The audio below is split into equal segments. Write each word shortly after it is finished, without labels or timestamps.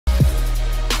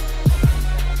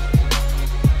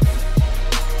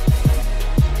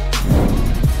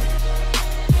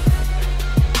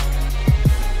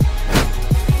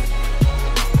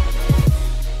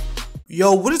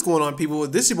Yo, what is going on, people?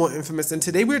 This is your boy Infamous, and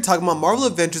today we're talking about Marvel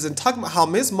Avengers and talking about how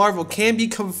Ms. Marvel can be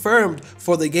confirmed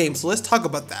for the game. So let's talk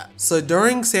about that. So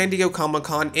during San Diego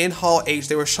Comic-Con in Hall H,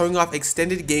 they were showing off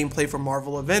extended gameplay for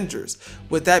Marvel Avengers.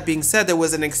 With that being said, there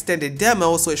was an extended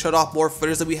demo, so it showed off more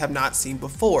footage that we have not seen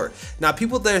before. Now,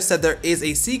 people there said there is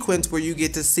a sequence where you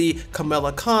get to see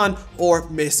Kamala Khan or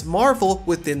Ms. Marvel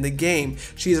within the game.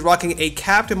 She is rocking a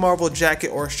Captain Marvel jacket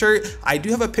or shirt. I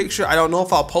do have a picture. I don't know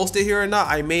if I'll post it here or not.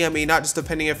 I may not, just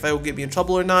depending if it will get me in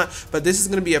trouble or not, but this is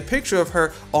going to be a picture of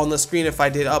her on the screen if I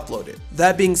did upload it.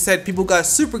 That being said, people got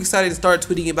super excited and started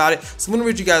tweeting about it, so I'm going to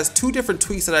read you guys two different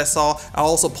tweets that I saw. I'll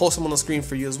also post them on the screen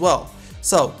for you as well.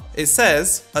 So, it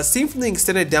says, a scene from the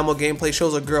extended demo gameplay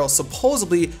shows a girl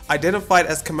supposedly identified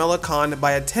as Kamala Khan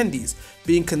by attendees,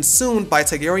 being consumed by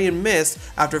Targaryen mist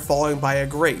after falling by a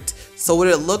grate. So what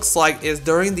it looks like is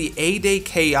during the A-Day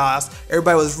chaos,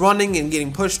 everybody was running and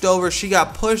getting pushed over. She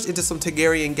got pushed into some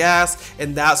Targaryen gas,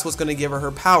 and that's what's going to give her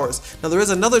her powers. Now there is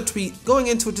another tweet going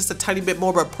into it just a tiny bit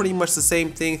more, but pretty much the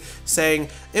same thing, saying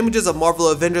images of Marvel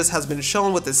Avengers has been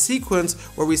shown with a sequence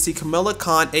where we see Kamala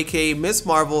Khan, aka Ms.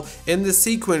 Marvel. In this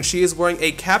sequence, she is wearing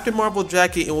a Captain Marvel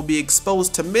jacket and will be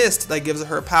exposed to mist that gives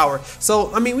her power.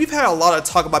 So I mean, we've had a lot of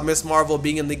talk about Ms. Marvel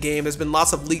being in the game. There's been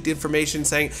lots of leaked information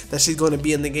saying that she's going to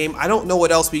be in the game. I don't know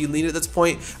what else we can lead at this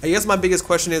point. I guess my biggest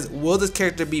question is, will this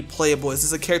character be playable? Is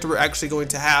this a character we're actually going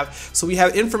to have? So we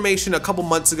have information a couple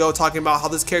months ago talking about how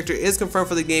this character is confirmed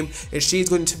for the game and she's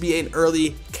going to be an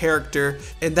early character,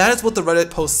 and that is what the Reddit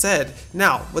post said.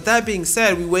 Now, with that being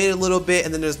said, we waited a little bit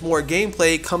and then there's more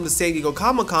gameplay come to San Diego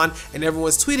Comic-Con and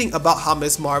everyone's tweeting about how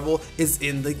Ms. Marvel is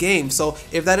in the game. So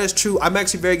if that is true, I'm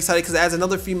actually very excited because it adds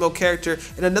another female character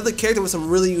and another character with some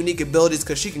really unique abilities,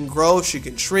 because she can grow, she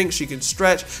can shrink, she can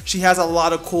stretch. She has a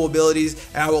lot of cool abilities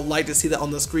and I would like to see that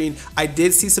on the screen. I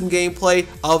did see some gameplay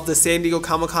of the San Diego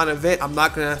Comic-Con event. I'm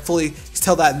not gonna fully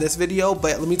tell that in this video,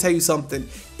 but let me tell you something,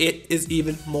 it is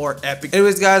even more epic.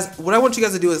 Anyways guys, what I want you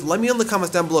guys to do is let me know in the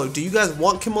comments down below, do you guys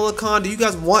want Kamala Khan? Do you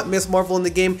guys want Ms. Marvel in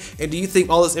the game? And do you think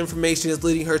all this information is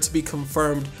leading her to be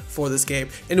confirmed for this game?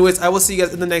 Anyways, I will see you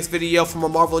guys in the next video for more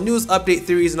Marvel news, update,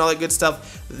 theories, and all that good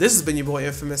stuff. This has been your boy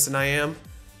Infamous, and I am